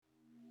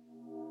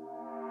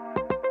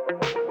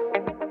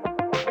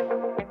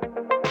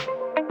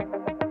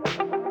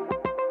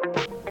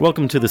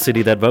Welcome to The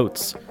City That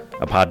Votes,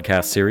 a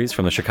podcast series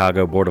from the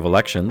Chicago Board of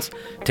Elections,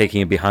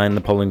 taking you behind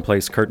the polling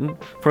place curtain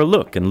for a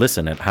look and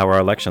listen at how our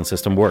election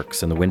system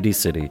works in the Windy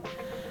City.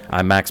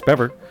 I'm Max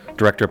Bever,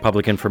 Director of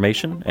Public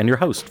Information, and your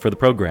host for the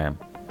program.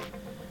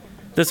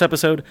 This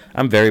episode,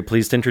 I'm very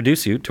pleased to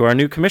introduce you to our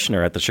new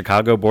commissioner at the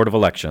Chicago Board of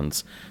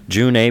Elections,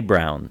 June A.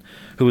 Brown,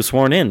 who was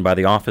sworn in by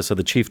the Office of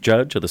the Chief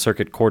Judge of the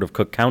Circuit Court of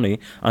Cook County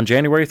on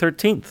January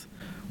 13th.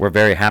 We're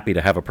very happy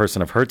to have a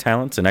person of her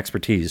talents and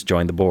expertise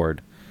join the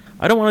board.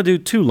 I don't want to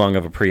do too long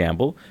of a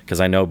preamble,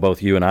 because I know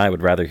both you and I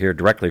would rather hear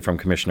directly from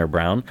Commissioner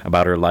Brown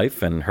about her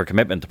life and her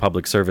commitment to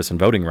public service and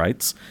voting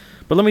rights,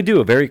 but let me do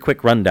a very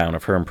quick rundown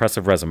of her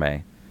impressive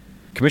resume.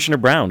 Commissioner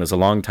Brown is a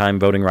longtime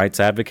voting rights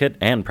advocate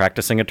and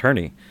practicing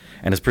attorney,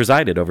 and has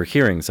presided over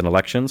hearings and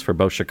elections for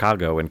both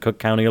Chicago and Cook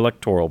County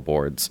electoral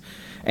boards,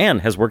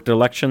 and has worked at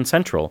Election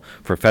Central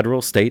for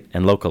federal, state,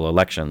 and local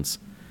elections.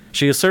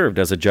 She has served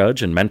as a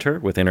judge and mentor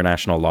with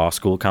international law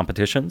school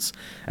competitions,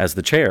 as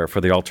the chair for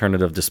the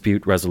Alternative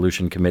Dispute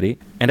Resolution Committee,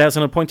 and as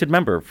an appointed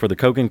member for the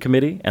Kogan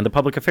Committee and the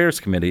Public Affairs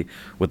Committee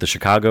with the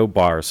Chicago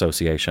Bar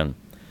Association.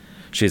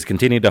 She has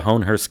continued to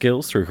hone her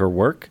skills through her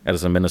work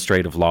as an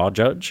administrative law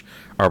judge,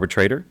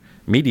 arbitrator,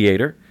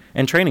 mediator,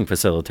 and training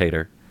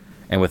facilitator.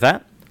 And with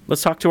that,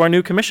 let's talk to our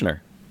new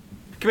commissioner.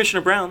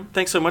 Commissioner Brown,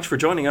 thanks so much for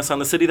joining us on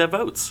The City That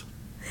Votes.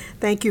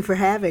 Thank you for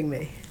having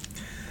me.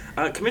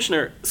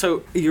 Commissioner,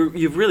 so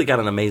you've really got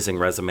an amazing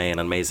resume and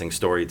an amazing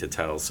story to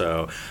tell,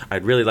 so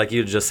I'd really like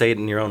you to just say it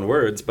in your own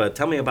words, but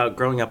tell me about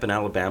growing up in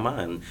Alabama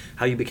and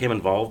how you became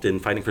involved in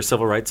fighting for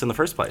civil rights in the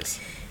first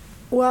place.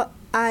 Well,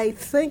 I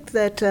think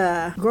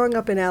that growing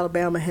up in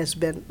Alabama has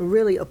been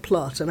really a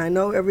plus, and I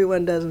know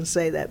everyone doesn't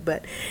say that,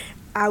 but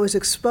I was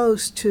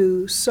exposed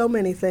to so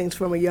many things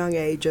from a young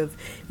age of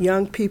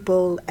young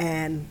people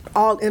and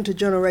all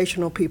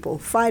intergenerational people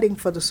fighting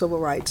for the civil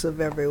rights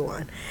of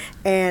everyone.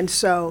 And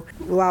so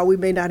while we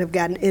may not have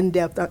gotten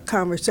in-depth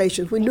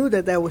conversations, we knew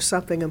that there was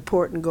something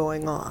important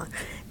going on.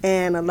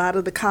 And a lot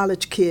of the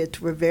college kids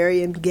were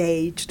very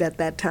engaged at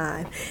that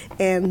time.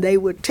 And they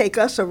would take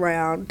us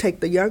around,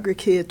 take the younger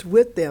kids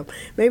with them,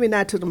 maybe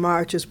not to the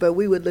marches, but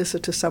we would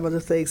listen to some of the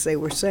things they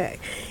were saying.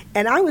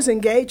 And I was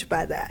engaged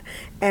by that.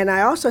 And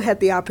I also had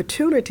the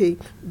opportunity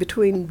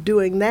between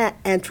doing that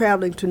and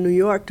traveling to New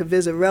York to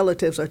visit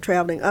relatives or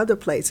traveling other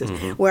places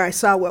where I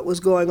saw what was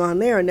going on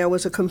there, and there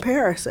was a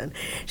comparison.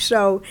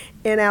 So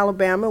in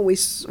Alabama,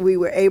 we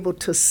were able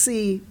to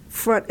see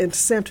front and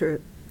center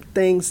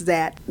things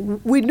that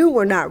we knew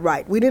were not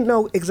right. We didn't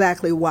know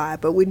exactly why,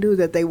 but we knew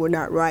that they were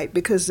not right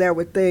because there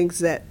were things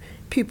that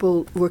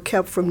people were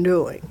kept from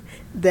doing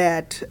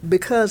that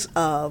because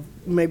of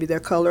maybe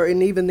their color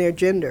and even their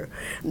gender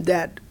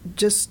that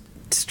just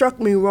struck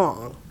me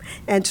wrong.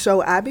 And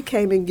so I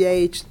became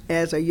engaged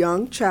as a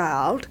young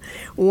child,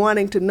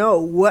 wanting to know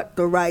what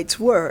the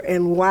rights were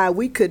and why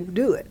we couldn't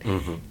do it.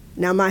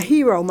 Now, my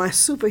hero, my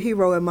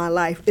superhero in my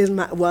life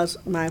was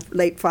my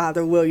late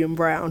father, William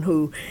Brown,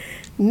 who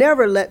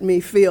never let me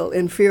feel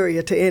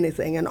inferior to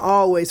anything and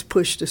always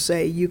pushed to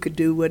say you could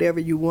do whatever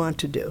you want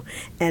to do.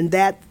 And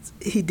that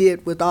he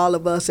did with all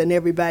of us and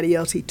everybody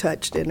else he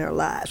touched in their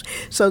lives.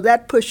 So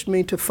that pushed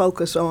me to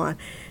focus on,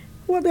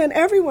 well, then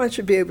everyone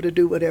should be able to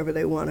do whatever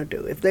they want to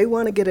do. If they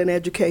want to get an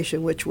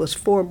education, which was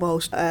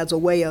foremost as a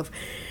way of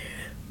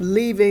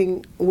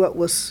leaving what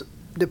was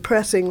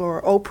depressing or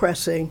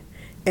oppressing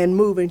and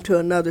moving to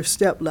another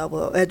step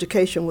level.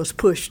 Education was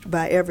pushed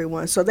by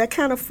everyone. So that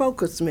kind of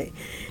focused me.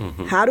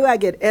 How do I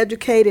get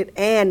educated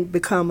and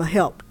become a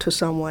help to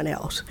someone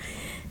else?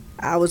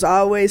 I was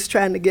always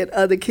trying to get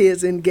other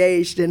kids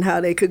engaged in how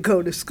they could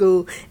go to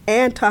school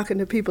and talking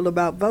to people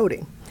about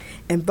voting.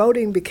 And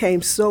voting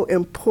became so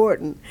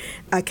important,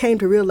 I came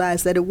to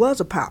realize that it was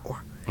a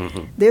power.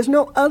 There's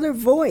no other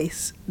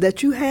voice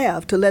that you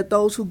have to let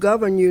those who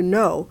govern you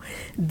know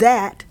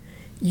that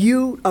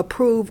you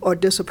approve or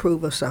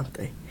disapprove of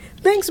something.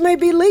 Things may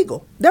be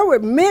legal. There were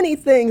many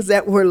things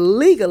that were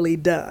legally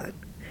done,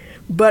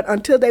 but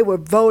until they were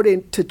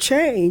voted to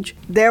change,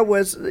 there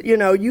was,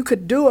 you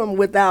could do them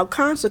without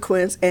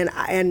consequence,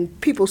 and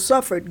people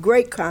suffered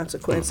great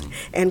consequence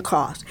and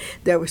cost.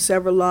 There were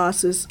several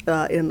losses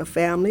in the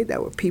family.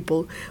 There were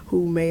people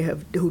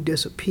who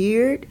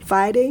disappeared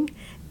fighting.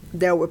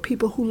 There were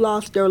people who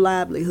lost their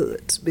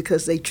livelihoods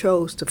because they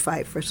chose to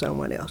fight for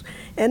someone else.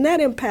 And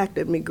that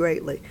impacted me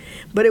greatly.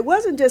 But it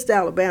wasn't just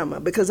Alabama,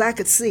 because I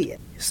could see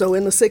it. So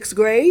in the 6th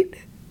grade,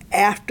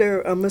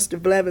 after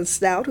Mr. Blevins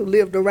Stout, who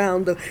lived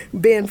around the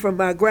bend from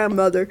my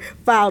grandmother,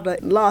 filed a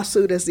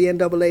lawsuit as the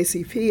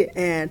NAACP,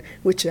 and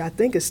which I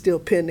think is still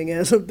pending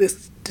as of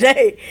this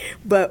day,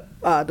 but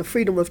the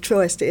freedom of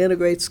choice to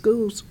integrate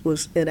schools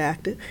was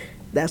enacted.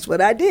 That's what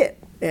I did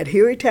at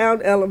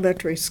Hueytown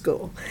Elementary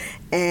School.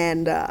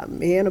 And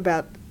me and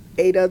about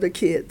 8 other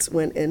kids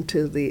went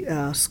into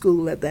the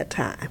school at that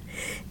time.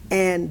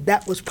 And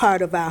that was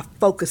part of our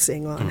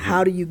focusing on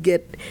how do you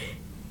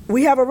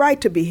we have a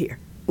right to be here.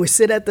 We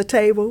sit at the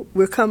table.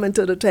 We're coming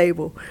to the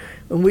table.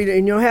 And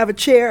you don't have a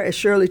chair, as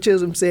Shirley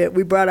Chisholm said,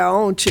 we brought our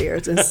own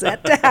chairs and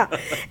sat down.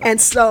 And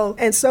so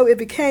it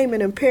became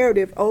an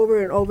imperative over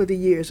and over the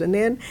years. And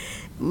then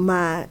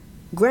my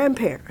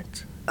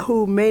grandparents,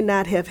 who may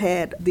not have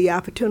had the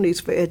opportunities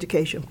for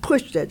education,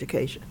 pushed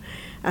education.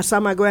 I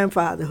saw my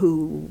grandfather,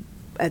 who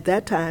at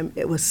that time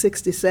it was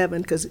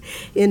 67, because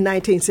in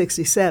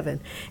 1967,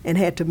 and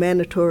had to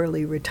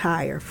mandatorily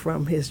retire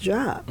from his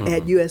job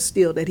at U.S.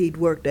 Steel that he'd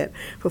worked at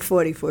for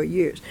 44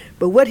 years.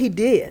 But what he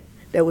did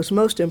that was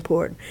most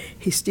important,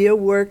 he still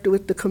worked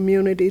with the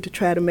community to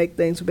try to make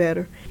things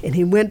better, and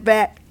he went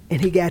back and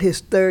he got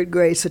his third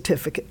grade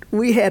certificate.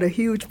 We had a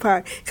huge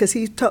part, because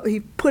he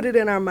put it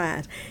in our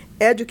minds,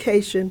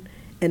 education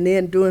and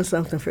then doing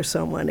something for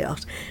someone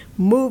else,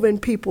 moving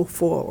people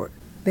forward.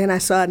 Then I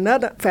saw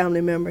another family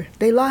member.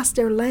 They lost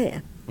their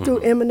land through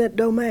eminent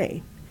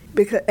domain,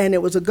 and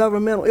it was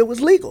it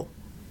was legal,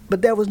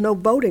 but there was no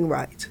voting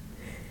rights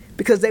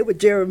because they were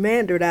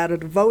gerrymandered out of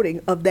the voting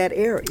of that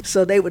area.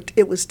 So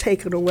it was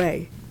taken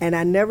away, and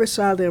I never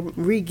saw them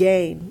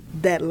regain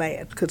that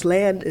land, because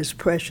land is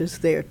precious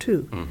there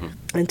too.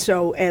 And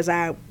so as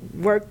I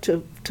worked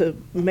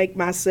to make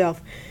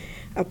myself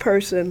a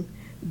person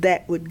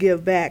that would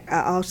give back,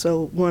 I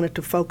also wanted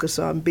to focus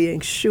on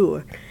being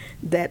sure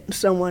that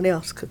someone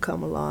else could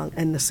come along,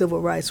 and the civil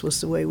rights was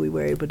the way we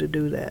were able to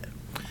do that.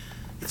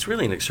 It's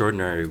really an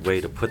extraordinary way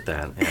to put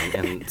that,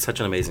 and such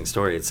an amazing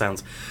story. It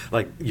sounds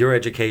like your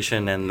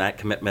education and that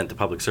commitment to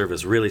public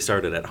service really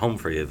started at home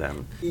for you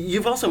then.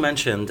 You've also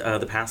mentioned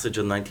the passage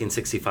of the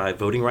 1965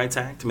 Voting Rights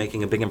Act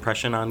making a big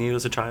impression on you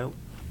as a child.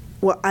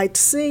 Well, I'd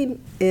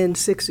seen in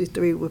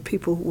 63 where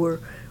people were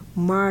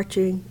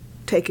marching,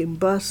 taking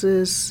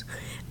buses,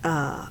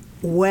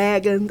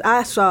 wagons.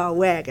 I saw a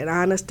wagon,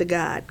 honest to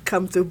God,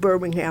 come through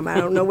Birmingham. I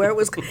don't know where it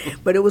was,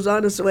 but it was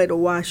on its way to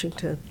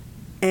Washington.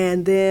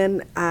 And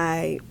then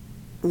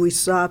we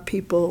saw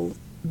people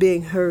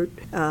being hurt.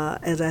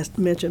 As I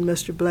mentioned,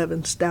 Mr.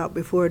 Blevins Stout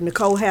before.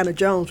 Nicole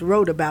Hannah-Jones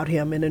wrote about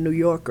him in the New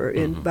Yorker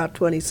in about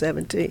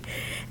 2017.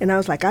 And I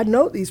was like, I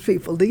know these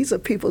people. These are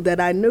people that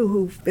I knew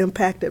who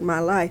impacted my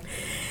life.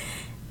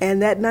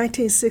 And that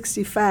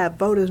 1965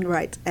 Voting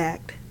Rights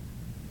Act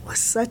was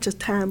such a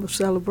time of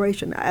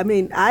celebration. I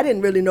mean, I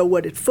didn't really know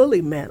what it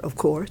fully meant, of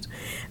course.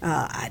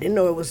 I didn't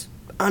know it was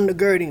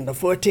undergirding the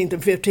 14th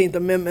and 15th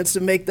Amendments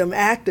to make them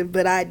active,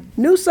 but I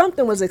knew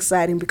something was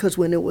exciting, because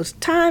when it was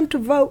time to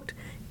vote,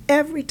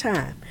 every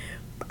time,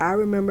 I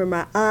remember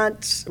my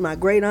aunts, my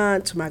great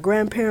aunts, my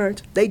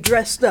grandparents, they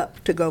dressed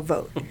up to go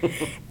vote.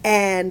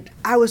 And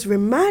I was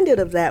reminded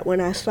of that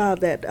when I saw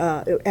that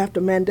after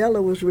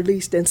Mandela was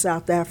released in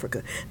South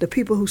Africa, the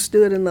people who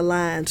stood in the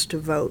lines to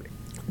vote.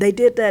 They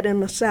did that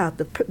in the South.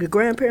 The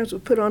grandparents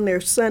would put on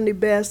their Sunday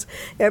best.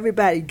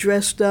 Everybody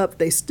dressed up.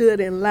 They stood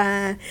in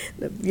line.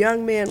 The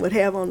young men would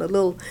have on the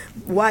little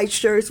white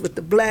shirts with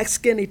the black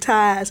skinny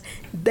ties.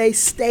 They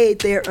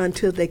stayed there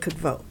until they could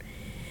vote.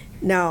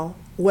 Now,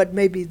 what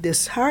may be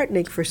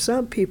disheartening for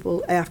some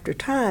people after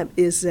time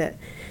is that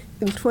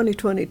in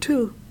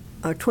 2022,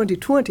 or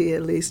 2020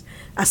 at least,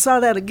 I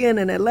saw that again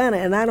in Atlanta,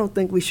 and I don't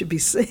think we should be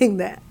seeing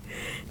that.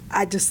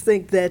 I just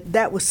think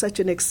that was such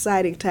an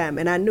exciting time,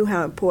 and I knew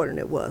how important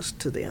it was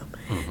to them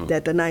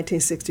that the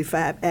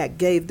 1965 Act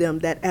gave them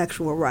that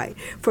actual right.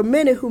 For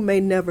many who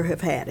may never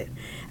have had it,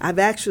 I've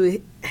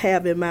actually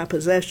have in my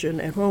possession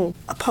at home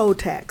a poll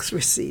tax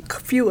receipt, a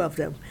few of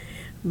them.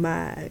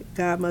 My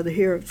godmother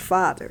here's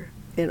father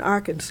in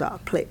Arkansas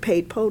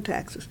paid poll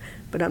taxes,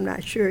 but I'm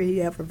not sure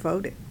he ever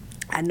voted.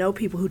 I know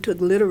people who took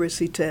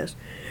literacy tests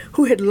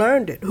who had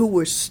learned it, who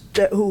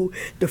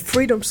the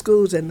freedom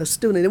schools and the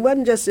students, it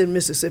wasn't just in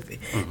Mississippi.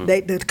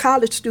 The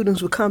college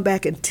students would come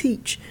back and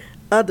teach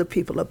other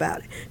people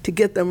about it to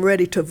get them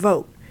ready to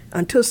vote.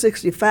 Until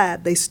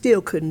 65, they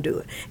still couldn't do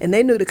it. And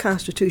they knew the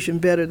Constitution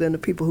better than the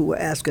people who were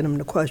asking them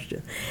the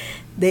question.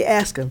 They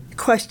asked them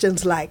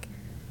questions like,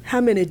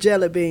 how many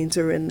jelly beans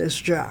are in this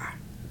jar?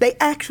 They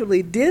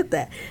actually did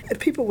that. And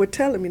people were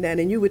telling me that,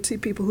 and you would see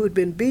people who had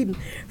been beaten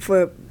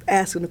for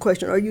asking the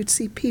question, or you'd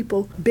see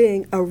people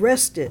being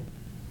arrested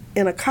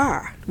in a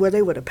car where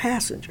they were the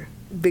passenger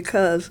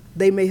because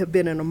they may have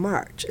been in a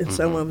march and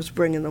someone was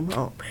bringing them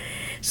home.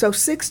 So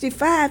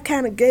 65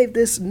 kind of gave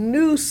this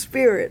new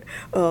spirit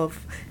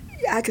of,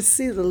 I could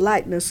see the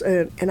lightness,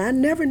 and I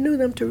never knew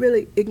them to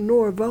really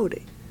ignore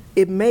voting.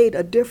 It made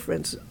a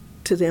difference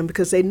to them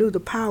because they knew the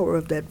power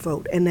of that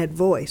vote and that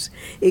voice.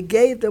 It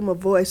gave them a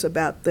voice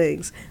about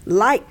things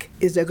like,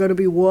 is there going to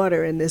be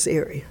water in this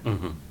area?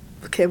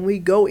 Can we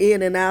go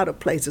in and out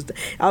of places?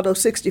 Although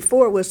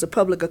 64 was the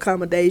public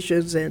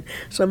accommodations and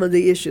some of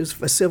the issues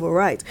for civil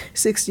rights,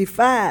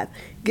 65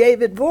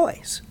 gave it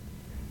voice.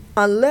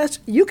 Unless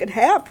you can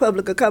have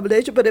public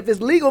accommodation, but if it's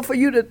legal for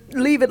you to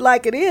leave it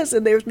like it is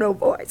and there's no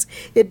voice,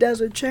 it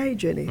doesn't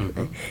change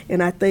anything.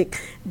 And I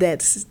think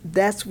that's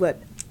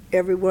what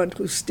everyone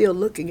who's still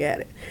looking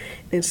at it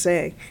and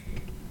saying,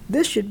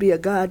 this should be a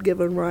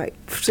God-given right.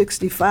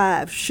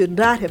 65 should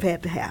not have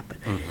had to happen.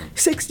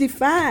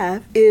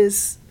 65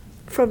 is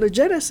from the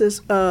genesis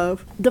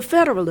of the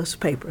Federalist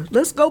Papers.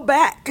 Let's go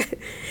back.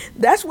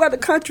 That's where the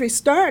country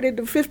started.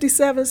 The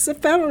 57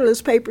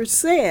 Federalist Papers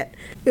said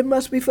it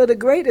must be for the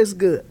greatest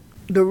good.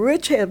 The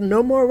rich have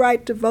no more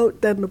right to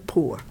vote than the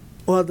poor,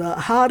 or the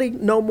haughty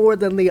no more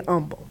than the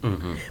humble.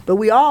 Mm-hmm. But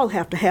we all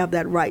have to have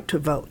that right to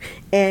vote.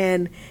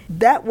 And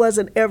that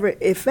wasn't ever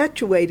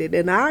effectuated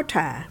in our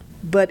time,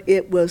 but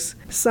it was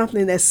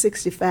something that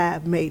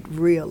 65 made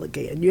real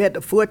again. You had the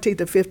 14th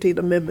and 15th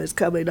Amendments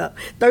coming up,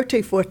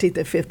 13th, 14th,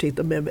 and 15th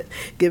Amendments,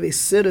 giving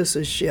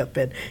citizenship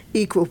and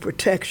equal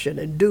protection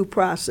and due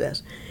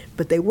process.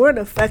 But they weren't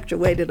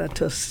effectuated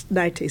until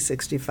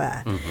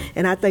 1965. Mm-hmm.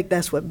 And I think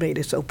that's what made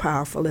it so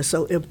powerful and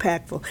so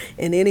impactful.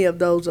 And any of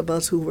those of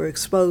us who were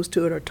exposed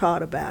to it or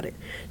taught about it,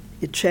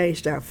 it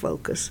changed our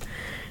focus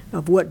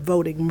of what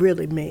voting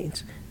really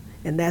means.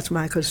 And that's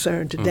my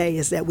concern today,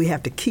 is that we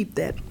have to keep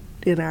that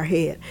in our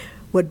head,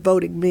 what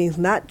voting means,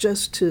 not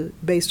just to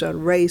based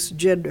on race,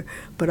 gender,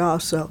 but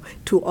also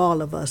to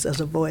all of us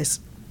as a voice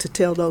to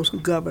tell those who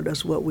govern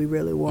us what we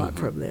really want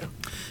from them.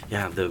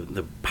 Yeah,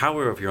 the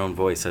power of your own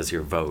voice as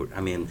your vote. I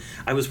mean,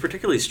 I was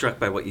particularly struck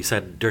by what you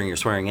said during your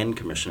swearing-in,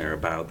 Commissioner,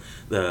 about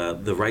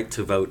the right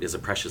to vote is a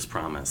precious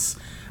promise.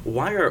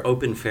 Why are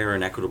open, fair,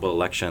 and equitable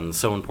elections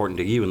so important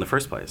to you in the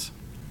first place?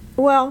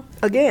 Well,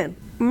 again,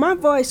 my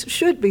voice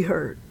should be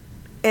heard,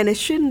 and it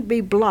shouldn't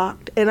be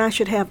blocked, and I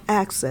should have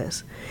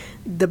access.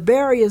 The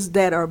barriers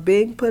that are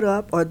being put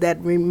up or that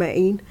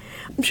remain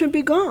should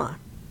be gone,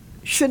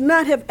 should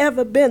not have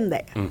ever been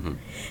there. Mm-hmm.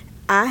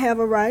 I have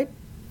a right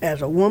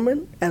as a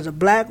woman, as a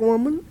black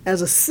woman,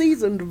 as a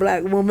seasoned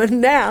black woman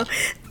now,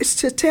 is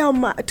to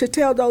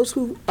tell those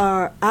who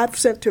I've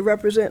sent to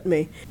represent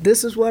me,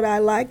 this is what I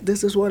like,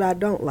 this is what I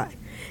don't like.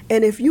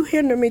 And if you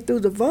hinder me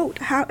through the vote,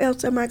 how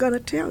else am I going to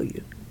tell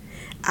you?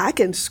 I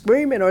can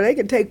scream it, or they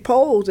can take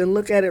polls and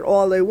look at it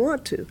all they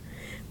want to.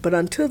 But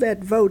until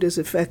that vote is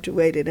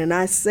effectuated, and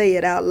I say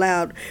it out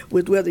loud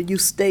with whether you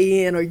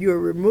stay in or you're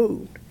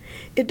removed,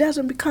 it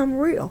doesn't become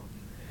real.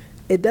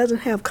 It doesn't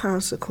have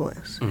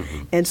consequence.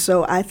 Mm-hmm. And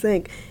so I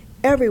think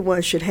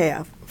everyone should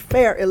have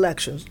fair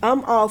elections.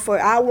 I'm all for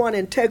it. I want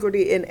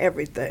integrity in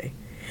everything.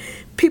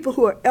 People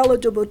who are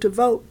eligible to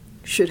vote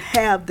should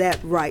have that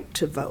right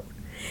to vote.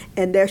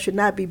 And there should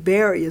not be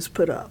barriers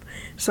put up.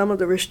 Some of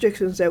the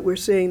restrictions that we're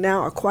seeing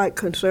now are quite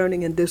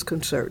concerning and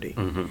disconcerting.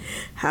 Mm-hmm.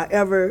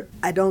 However,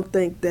 I don't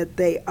think that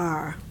they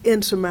are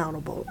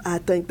insurmountable. I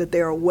think that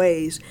there are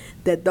ways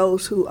that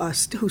those who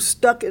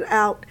stuck it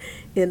out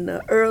in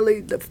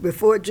the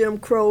before Jim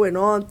Crow and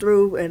on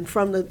through and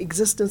from the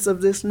existence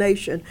of this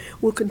nation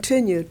will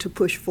continue to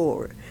push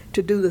forward,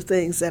 to do the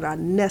things that are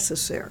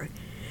necessary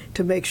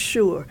to make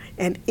sure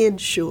and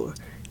ensure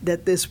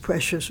that this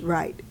precious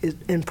right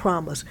and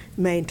promise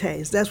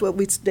maintains. That's what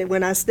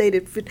when I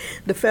stated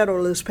the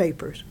Federalist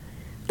Papers,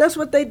 that's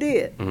what they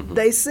did. Mm-hmm.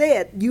 They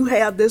said, you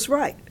have this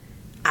right.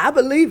 I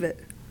believe it.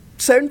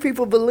 Certain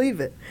people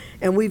believe it,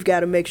 and we've got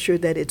to make sure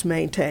that it's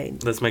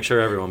maintained. Let's make sure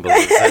everyone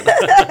believes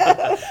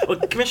it. Well,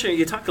 Commissioner,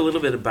 you talked a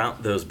little bit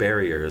about those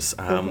barriers.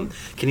 Can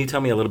you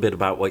tell me a little bit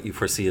about what you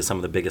foresee as some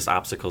of the biggest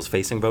obstacles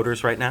facing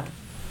voters right now?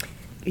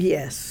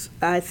 Yes,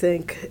 I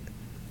think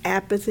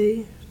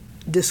apathy,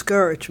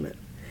 discouragement.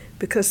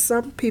 Because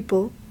some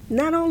people,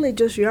 not only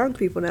just young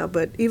people now,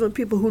 but even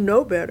people who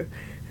know better,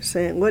 are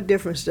saying, what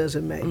difference does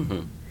it make?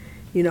 Mm-hmm.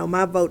 You know,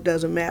 my vote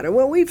doesn't matter.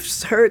 Well, we've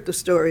heard the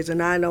stories,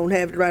 and I don't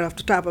have it right off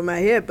the top of my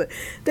head, but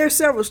there are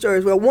several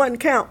stories where one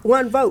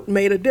vote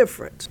made a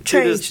difference.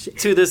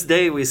 To this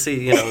day, we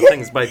see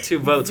things by 2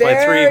 votes,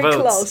 by 3 votes.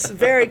 Very close,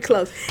 very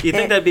close. You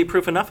think that'd be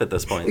proof enough at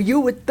this point? You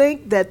would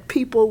think that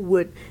people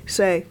would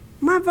say,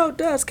 my vote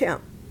does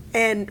count.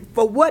 And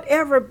for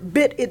whatever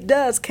bit it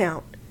does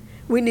count,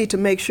 we need to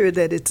make sure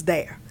that it's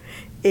there.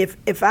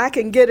 If I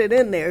can get it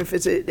in there, if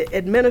it's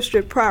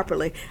administered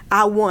properly,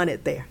 I want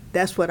it there.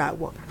 That's what I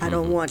want. I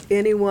don't want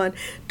anyone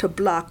to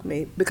block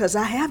me because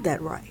I have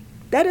that right.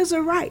 That is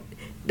a right.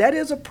 That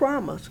is a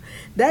promise.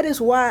 That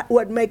is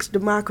what makes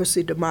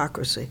democracy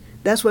democracy.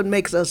 That's what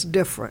makes us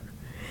different.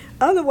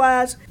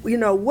 Otherwise,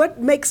 what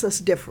makes us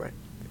different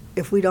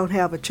if we don't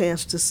have a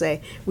chance to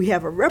say we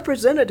have a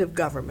representative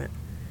government,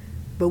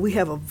 but we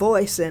have a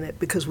voice in it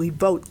because we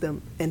vote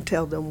them and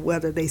tell them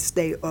whether they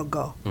stay or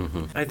go.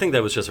 Mm-hmm. I think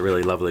that was just a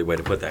really lovely way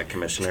to put that,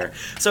 Commissioner.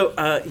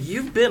 So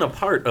you've been a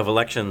part of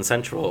Election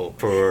Central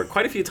for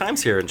quite a few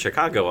times here in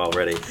Chicago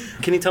already.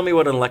 Can you tell me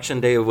what an election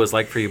day was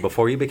like for you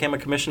before you became a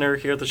commissioner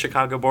here at the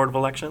Chicago Board of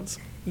Elections?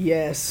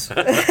 Yes.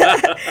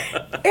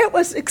 It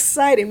was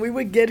exciting. We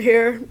would get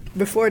here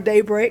before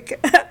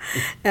daybreak.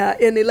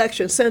 In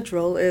Election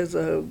Central is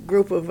a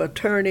group of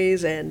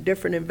attorneys and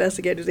different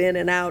investigators in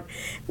and out.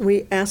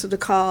 We answered the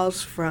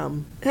calls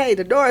from, hey,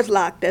 the door is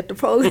locked at the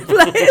polling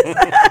place,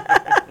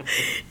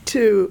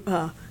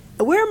 to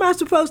where am I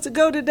supposed to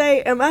go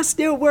today? Am I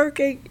still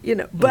working?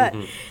 But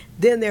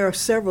Then there are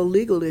several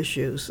legal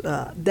issues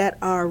that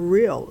are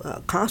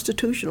real,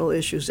 constitutional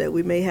issues that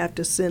we may have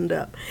to send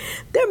up.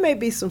 There may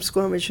be some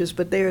skirmishes,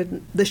 but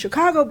the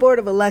Chicago Board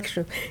of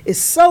Elections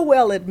is so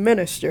well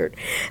administered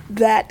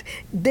that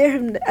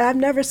I've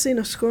never seen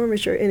a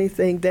skirmish or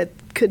anything that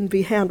couldn't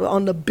be handled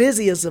on the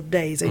busiest of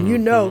days. And you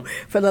know,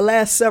 for the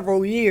last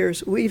several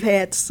years, we've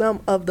had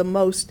some of the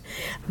most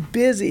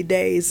busy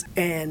days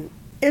and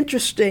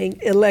interesting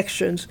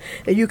elections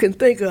that you can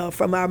think of,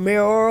 from our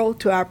mayoral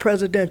to our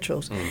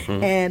presidentials.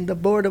 And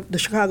the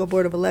Chicago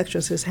Board of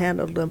Elections has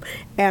handled them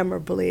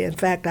admirably. In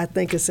fact, I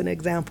think it's an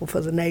example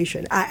for the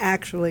nation. I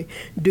actually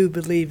do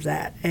believe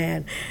that.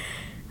 And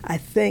I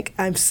think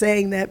I'm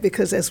saying that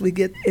because as we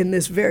get in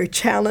this very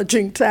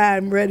challenging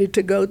time, ready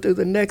to go through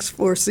the next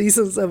 4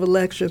 seasons of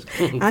elections,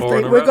 I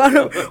think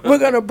we're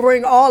gonna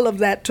bring all of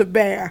that to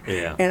bear.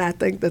 Yeah. And I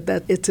think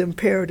that it's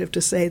imperative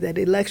to say that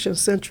Election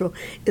Central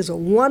is a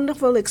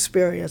wonderful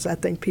experience. I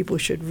think people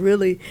should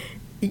really.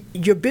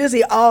 You're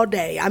busy all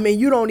day. I mean,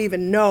 you don't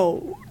even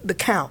know the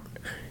count.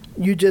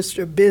 You just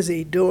are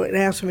busy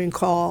answering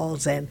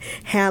calls and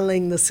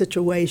handling the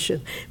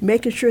situation,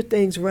 making sure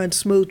things run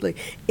smoothly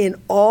in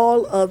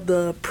all of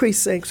the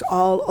precincts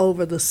all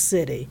over the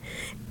city.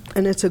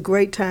 And it's a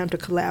great time to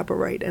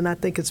collaborate, and I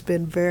think it's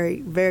been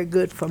very, very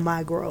good for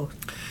my growth.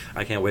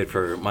 I can't wait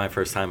for my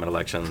first time at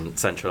Election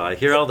Central. I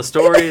hear all the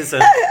stories,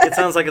 and it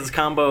sounds like it's a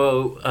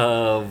combo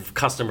of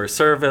customer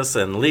service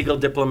and legal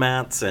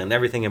diplomats and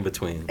everything in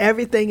between.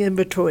 Everything in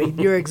between.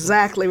 You're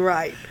exactly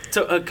right.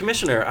 So,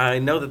 Commissioner, I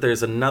know that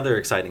there's another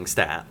exciting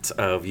stat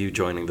of you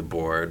joining the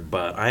board,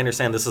 but I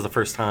understand this is the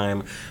first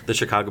time the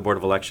Chicago Board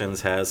of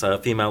Elections has a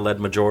female-led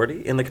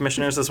majority in the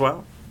commissioners as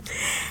well?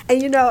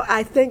 And,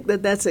 I think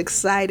that that's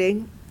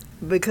exciting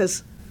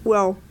because,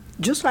 well,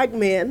 just like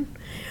men,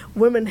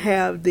 women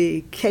have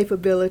the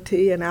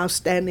capability and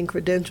outstanding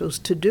credentials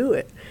to do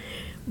it.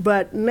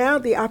 But now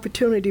the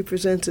opportunity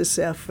presents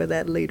itself for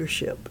that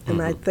leadership.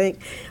 And I think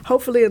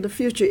hopefully in the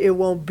future it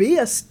won't be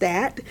a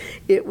stat,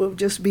 it will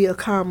just be a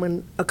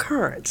common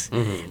occurrence.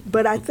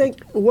 But I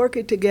think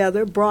working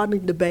together,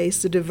 broadening the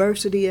base, the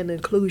diversity and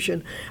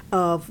inclusion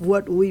of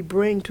what we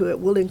bring to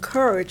it will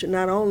encourage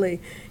not only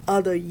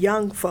other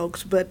young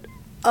folks, but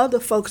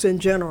other folks in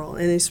general,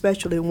 and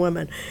especially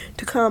women,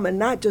 to come and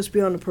not just be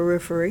on the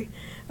periphery,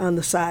 on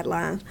the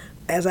sidelines.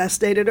 As I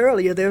stated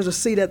earlier, there's a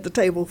seat at the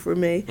table for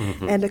me,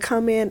 and to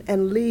come in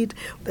and lead,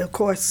 of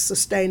course,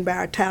 sustained by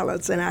our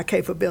talents and our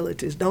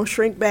capabilities. Don't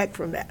shrink back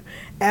from that.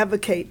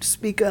 Advocate,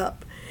 speak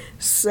up,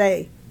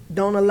 say,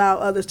 don't allow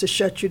others to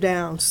shut you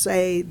down.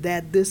 Say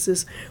that this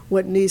is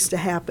what needs to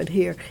happen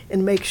here,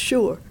 and make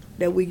sure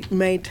that we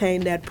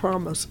maintain that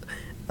promise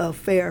of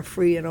fair,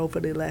 free, and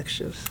open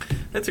elections.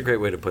 That's a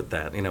great way to put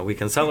that. We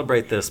can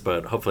celebrate this,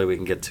 but hopefully we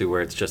can get to where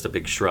it's just a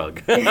big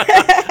shrug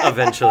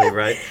eventually,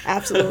 right?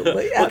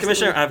 Absolutely. Well,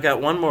 Commissioner, I've got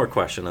one more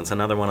question. It's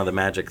another one of the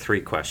magic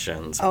 3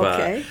 questions.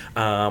 Okay.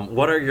 But,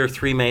 what are your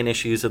 3 main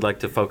issues you'd like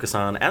to focus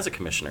on as a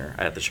commissioner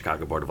at the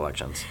Chicago Board of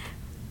Elections?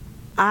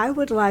 I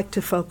would like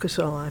to focus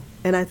on,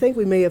 and I think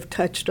we may have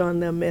touched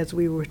on them as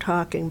we were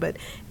talking, but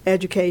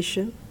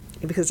education,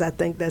 because I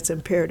think that's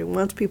imperative.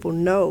 Once people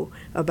know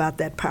about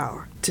that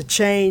power, to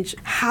change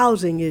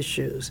housing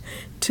issues,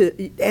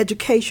 to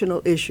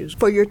educational issues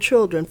for your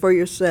children, for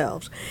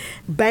yourselves,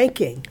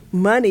 banking,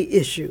 money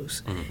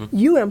issues,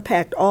 you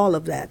impact all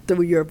of that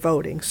through your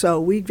voting. So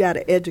we've got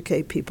to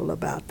educate people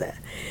about that.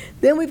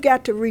 Then we've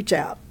got to reach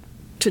out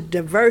to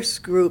diverse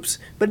groups,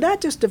 but not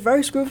just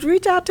diverse groups,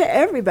 reach out to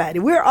everybody.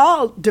 We're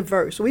all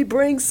diverse. We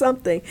bring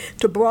something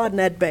to broaden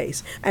that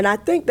base. And I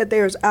think that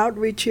there's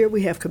outreach here.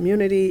 We have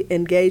community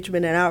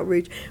engagement and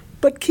outreach,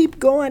 but keep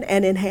going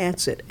and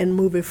enhance it and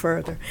move it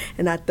further.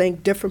 And I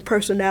think different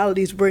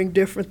personalities bring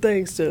different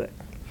things to it.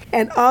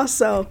 And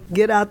also,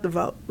 get out the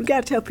vote. We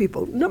got to tell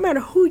people, no matter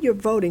who you're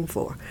voting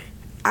for,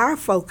 our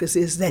focus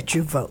is that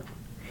you vote.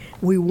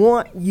 We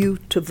want you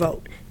to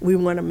vote. We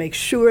want to make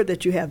sure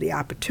that you have the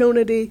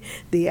opportunity,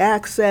 the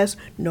access,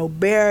 no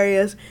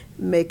barriers,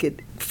 make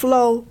it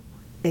flow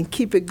and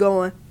keep it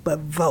going, but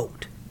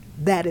vote.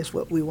 That is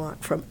what we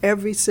want from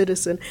every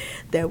citizen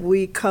that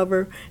we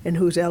cover and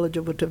who's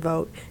eligible to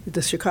vote.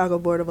 The Chicago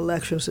Board of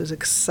Elections is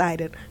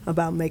excited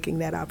about making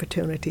that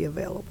opportunity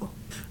available.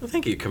 Well,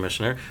 thank you,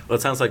 Commissioner. Well,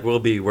 it sounds like we'll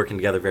be working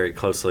together very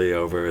closely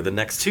over the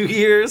next 2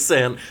 years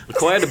and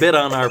quite a bit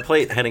on our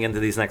plate heading into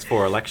these next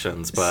 4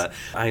 elections. But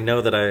I know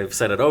that I've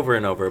said it over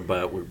and over,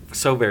 but we're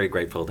so very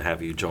grateful to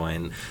have you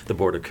join the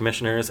Board of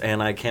Commissioners,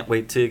 and I can't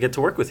wait to get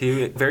to work with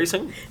you very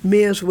soon.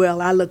 Me as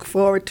well. I look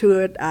forward to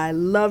it. I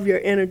love your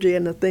energy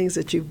and the things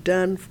that you've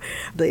done,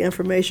 the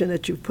information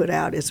that you've put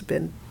out. It's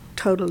been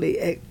totally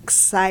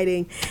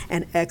exciting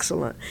and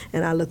excellent,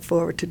 and I look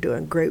forward to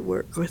doing great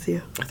work with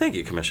you. Thank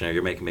you, Commissioner.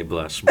 You're making me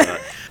blush. But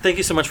thank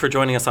you so much for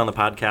joining us on the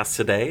podcast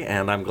today,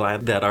 and I'm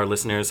glad that our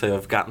listeners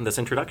have gotten this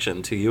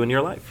introduction to you and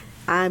your life.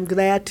 I'm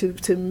glad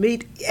to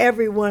meet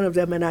every one of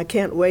them, and I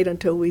can't wait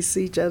until we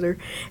see each other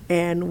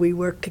and we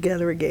work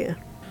together again.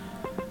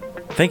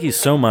 Thank you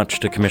so much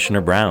to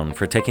Commissioner Brown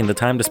for taking the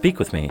time to speak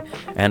with me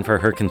and for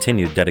her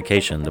continued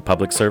dedication to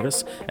public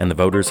service and the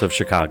voters of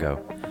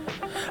Chicago.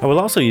 I will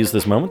also use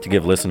this moment to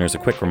give listeners a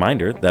quick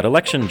reminder that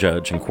election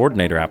judge and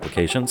coordinator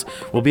applications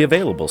will be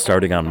available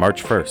starting on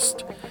March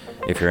 1st.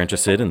 If you're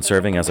interested in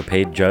serving as a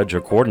paid judge or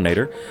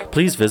coordinator,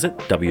 please visit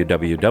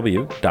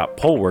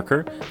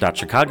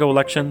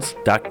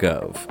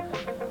www.pollworker.chicagoelections.gov.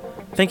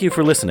 Thank you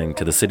for listening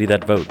to The City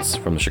That Votes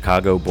from the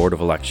Chicago Board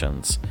of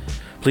Elections.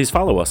 Please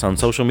follow us on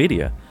social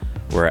media.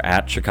 We're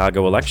at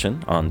Chicago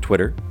Election on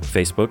Twitter,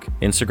 Facebook,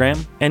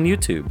 Instagram, and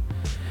YouTube.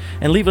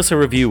 And leave us a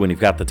review when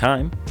you've got the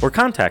time, or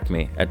contact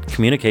me at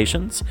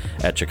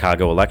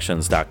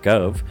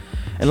communications@chicagoelections.gov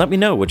and let me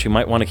know what you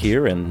might want to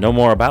hear and know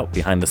more about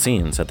behind the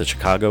scenes at the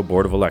Chicago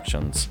Board of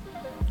Elections.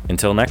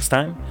 Until next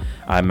time,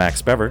 I'm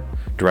Max Bever,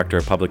 Director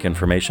of Public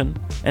Information,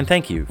 and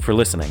thank you for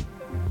listening.